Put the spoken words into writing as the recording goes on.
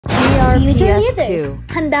Future leaders,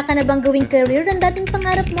 handa ka na bang gawing career ng dating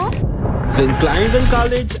pangarap mo? Then Clarendon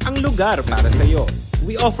College ang lugar para sa'yo.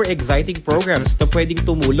 We offer exciting programs na pwedeng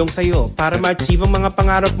tumulong sa'yo para ma-achieve ang mga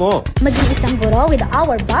pangarap mo. Maging isang guro with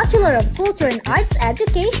our Bachelor of Culture and Arts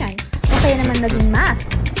Education. O kaya naman maging Math,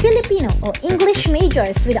 Filipino o English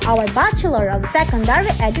majors with our Bachelor of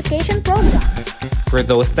Secondary Education programs. For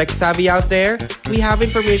those tech-savvy out there, we have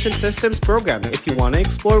Information Systems program if you want to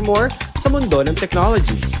explore more sa mundo ng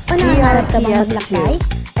technology. O nangarap ka bang maglakbay?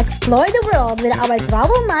 Explore the world with our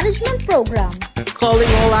Travel Management program. Calling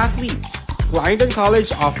all athletes, Clarendon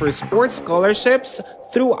College offers sports scholarships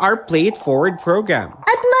through our Play It Forward program.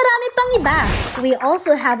 At marami pang iba. We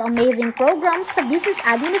also have amazing programs sa business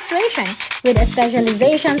administration with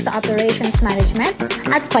specializations sa operations management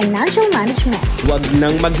at financial management. Huwag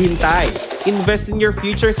nang maghintay. Invest in your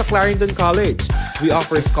future sa Clarendon College. We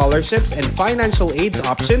offer scholarships and financial aids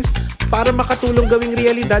options para makatulong gawing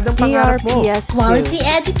realidad ang pangarap mo. Quality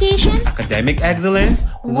education, Academic excellence,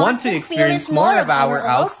 want to experience more of our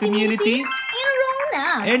ALS community? Enroll na!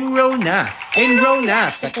 Enroll na! Enroll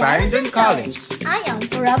na sa Clarendon College. I am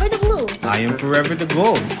forever the blue. I am forever the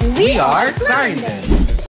gold. We are Clarendon.